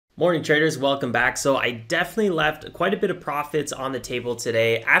Morning traders, welcome back. So I definitely left quite a bit of profits on the table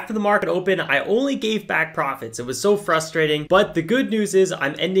today. After the market opened, I only gave back profits. It was so frustrating, but the good news is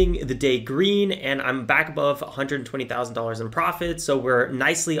I'm ending the day green and I'm back above $120,000 in profits. So we're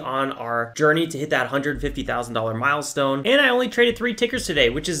nicely on our journey to hit that $150,000 milestone. And I only traded 3 tickers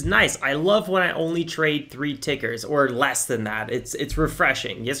today, which is nice. I love when I only trade 3 tickers or less than that. It's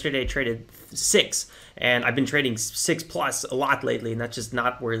refreshing. Yesterday I traded 6 and I've been trading 6 plus a lot lately, and that's just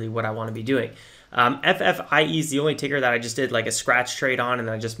not really what I want to be doing. FFIE is the only ticker that I just did like a scratch trade on and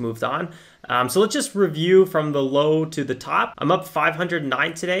then I just moved on. So let's just review from the low to the top. I'm up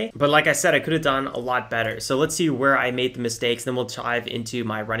 509 today, but like I said, I could have done a lot better. So let's see where I made the mistakes. Then we'll dive into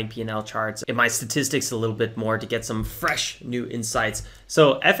my running P&L charts and my statistics a little bit more to get some fresh new insights.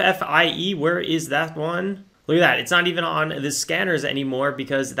 So FFIE, where is that one? Look at that, it's not even on the scanners anymore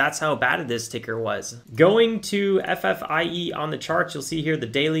because that's how bad this ticker was. Going to FFIE on the charts, you'll see here the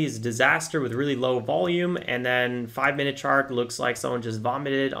daily is a disaster with really low volume, and then 5-minute chart looks like someone just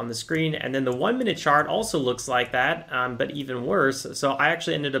vomited on the screen, and then the 1-minute chart also looks like that, but even worse. So I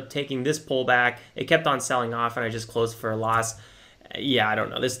actually ended up taking this pullback. It kept on selling off and I just closed for a loss. Yeah, I don't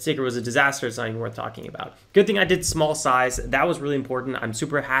know. This ticker was a disaster. It's not even worth talking about. Good thing I did small size. That was really important. I'm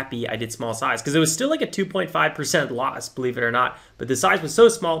super happy I did small size because it was still like a 2.5% loss, believe it or not. But the size was so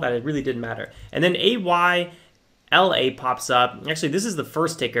small that it really didn't matter. And then AYLA pops up. Actually, this is the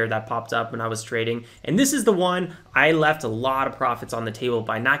first ticker that popped up when I was trading. And this is the one I left a lot of profits on the table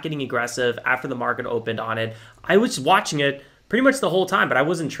by not getting aggressive after the market opened on it. I was watching it pretty much the whole time, but I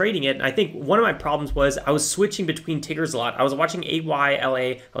wasn't trading it. And I think one of my problems was I was switching between tickers a lot. I was watching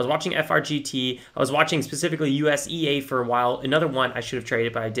AYLA, I was watching FRGT, I was watching specifically USEA for a while. Another one I should have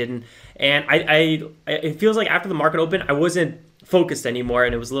traded, but I didn't. And it feels like after the market opened, I wasn't focused anymore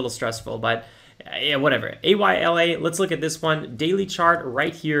and it was a little stressful, but yeah, whatever. AYLA, let's look at this one. Daily chart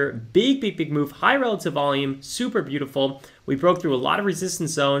right here. Big move. High relative volume. Super beautiful. We broke through a lot of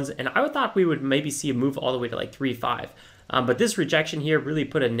resistance zones, and I thought we would maybe see a move all the way to like 3.5. But this rejection here really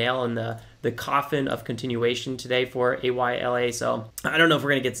put a nail in the coffin of continuation today for AYLA. So I don't know if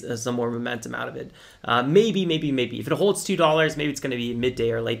we're going to get some more momentum out of it. Maybe. If it holds $2, maybe it's going to be a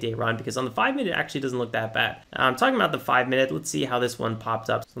midday or late day run because on the 5-minute it actually doesn't look that bad. Talking about the 5-minute, let's see how this one popped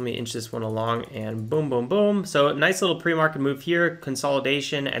up. So let me inch this one along and boom. So nice little pre-market move here,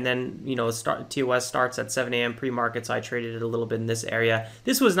 consolidation, and then, you know, TOS starts at 7 a.m. pre-market, so I traded it a little bit in this area.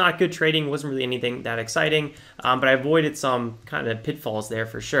 This was not good trading, wasn't really anything that exciting, but I avoided some kind of pitfalls there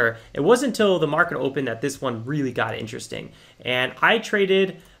for sure. It wasn't until the market opened that this one really got interesting. And I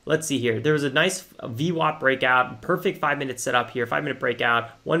traded, let's see here, there was a nice VWAP breakout, perfect 5-minute setup here, 5-minute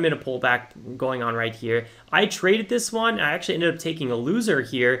breakout, 1-minute pullback going on right here. I traded this one. I actually ended up taking a loser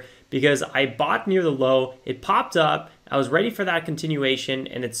here because I bought near the low, it popped up, I was ready for that continuation,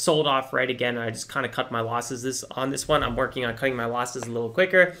 and it sold off right again, and I just kind of cut my losses on this one. I'm working on cutting my losses a little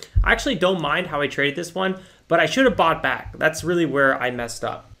quicker. I actually don't mind how I traded this one, but I should have bought back. That's really where I messed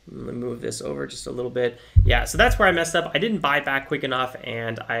up. Let me move this over just a little bit. Yeah, so that's where I messed up. I didn't buy back quick enough,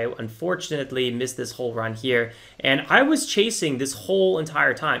 and I unfortunately missed this whole run here. And I was chasing this whole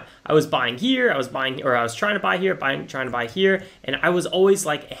entire time. I was buying here, I was trying to buy here, trying to buy here, and I was always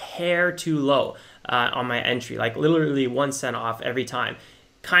like a hair too low on my entry, like literally 1 cent off every time.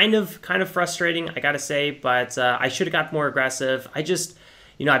 Kind of frustrating, I gotta say, but I should have got more aggressive.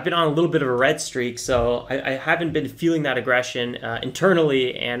 You know, I've been on a little bit of a red streak, so I haven't been feeling that aggression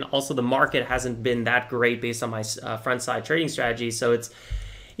internally, and also the market hasn't been that great based on my front side trading strategy. So it's,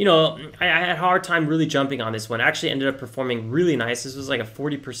 you know, I had a hard time really jumping on this one. I actually ended up performing really nice. This was like a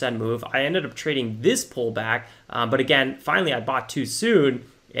 40% move. I ended up trading this pullback, but again, finally I bought too soon,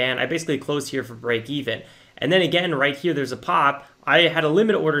 and I basically closed here for break even. And then again, right here, there's a pop. I had a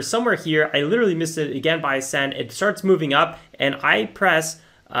limit order somewhere here. I literally missed it again by a cent. It starts moving up, and I press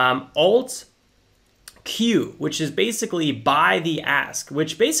Alt Q, which is basically buy the ask,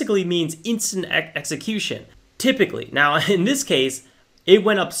 which basically means instant execution, typically. Now, in this case, it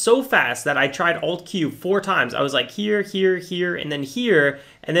went up so fast that I tried Alt Q 4 times. I was like here, and then here.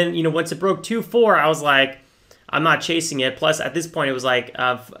 And then, you know, once it broke 2.4, I was like, I'm not chasing it. Plus, at this point, it was like,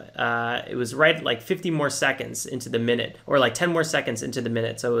 it was right like 50 more seconds into the minute, or like 10 more seconds into the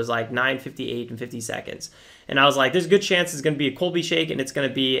minute. So it was like 9:58 and 50 seconds. And I was like, there's a good chance it's going to be a Colby shake and it's going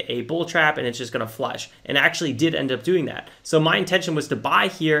to be a bull trap and it's just going to flush. And it actually did end up doing that. So my intention was to buy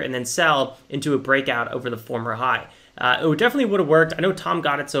here and then sell into a breakout over the former high. It definitely would have worked. I know Tom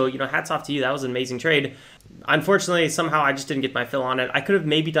got it, so, you know, hats off to you. That was an amazing trade. Unfortunately, somehow I just didn't get my fill on it. I could have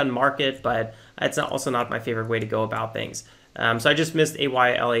maybe done market, but it's also not my favorite way to go about things. So I just missed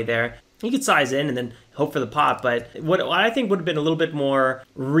AYLA there. You could size in and then, hope for the pop. But what I think would have been a little bit more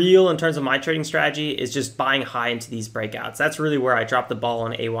real in terms of my trading strategy is just buying high into these breakouts. That's really where I dropped the ball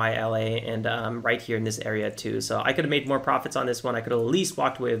on AYLA and right here in this area too. So I could have made more profits on this one. I could have at least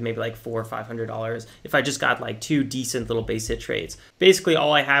walked away with maybe like $400 or $500 if I just got like 2 decent little base hit trades. Basically,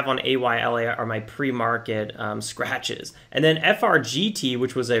 all I have on AYLA are my pre-market scratches. And then FRGT,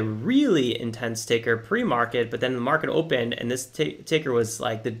 which was a really intense ticker pre-market, but then the market opened and this ticker was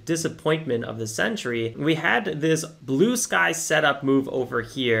like the disappointment of the century. We had this blue sky setup move over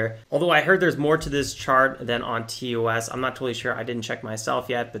here. Although I heard there's more to this chart than on TOS. I'm not totally sure. I didn't check myself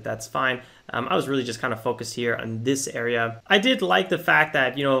yet, but that's fine. I was really just kind of focused here on this area. I did like the fact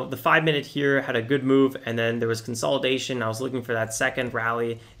that, you know, the 5-minute here had a good move and then there was consolidation. I was looking for that second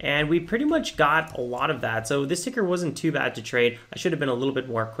rally and we pretty much got a lot of that. So this ticker wasn't too bad to trade. I should have been a little bit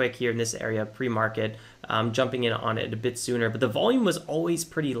more quick here in this area pre-market, jumping in on it a bit sooner, but the volume was always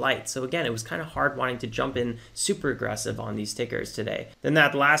pretty light. So again, it was kind of hard wanting to jump in super aggressive on these tickers today. Then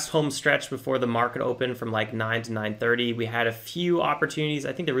that last home stretch before the market opened from like 9 to 9:30, we had a few opportunities.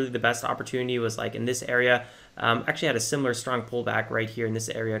 I think really the best opportunity was like in this area. Actually had a similar strong pullback right here in this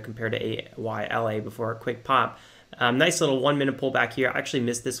area compared to AYLA before a quick pop. Nice little 1-minute pullback here. I actually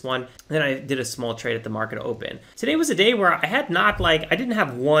missed this one. Then I did a small trade at the market open. Today was a day where I had I didn't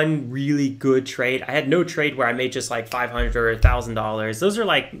have one really good trade. I had no trade where I made just like $500 or $1,000. Those are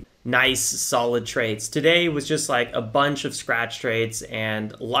like nice, solid trades. Today was just like a bunch of scratch trades,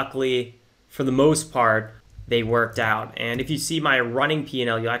 and luckily, for the most part, they worked out. And if you see my running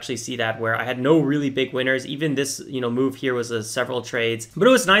P&L, you'll actually see that where I had no really big winners. Even this, move here was several trades, but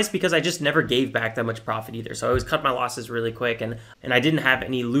it was nice because I just never gave back that much profit either. So I always cut my losses really quick, and I didn't have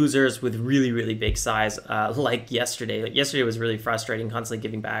any losers with really, really big size like yesterday. Like yesterday was really frustrating, constantly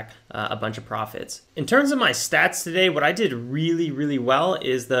giving back a bunch of profits. In terms of my stats today, what I did really, really well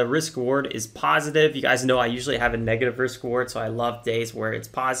is the risk reward is positive. You guys know I usually have a negative risk reward, so I love days where it's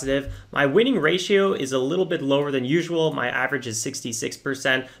positive. My winning ratio is a little bit lower than usual. My average is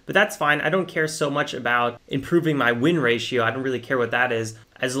 66%, but that's fine. I don't care so much about improving my win ratio. I don't really care what that is,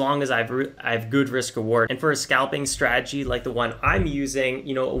 as long as I have good risk reward. And for a scalping strategy like the one I'm using, a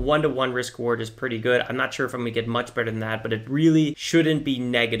 1-to-1 risk reward is pretty good. I'm not sure if I'm gonna get much better than that, but it really shouldn't be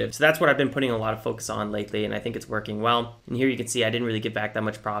negative. So that's what I've been putting a lot of focus on lately, and I think it's working well. And here you can see I didn't really get back that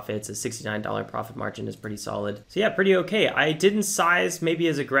much profits. A $69 profit margin is pretty solid. So yeah, pretty okay. I didn't size maybe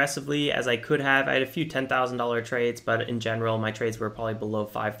as aggressively as I could have. I had a few $10,000 trades, but in general, my trades were probably below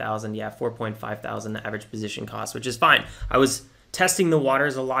 5,000. Yeah, 4,500 average position cost, which is fine. I was testing the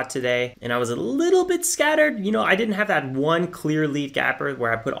waters a lot today, and I was a little bit scattered. I didn't have that one clear lead gapper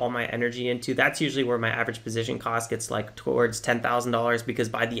where I put all my energy into. That's usually where my average position cost gets like towards $10,000, because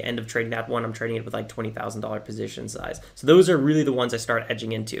by the end of trading that one, I'm trading it with like $20,000 position size. So those are really the ones I start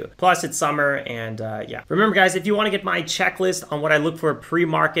edging into. Plus it's summer, and yeah. Remember guys, if you want to get my checklist on what I look for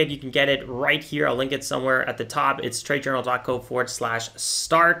pre-market, you can get it right here. I'll link it somewhere at the top. It's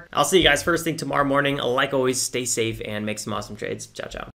tradejournal.co/start. I'll see you guys first thing tomorrow morning. Like always, stay safe and make some awesome trades. Ciao, ciao.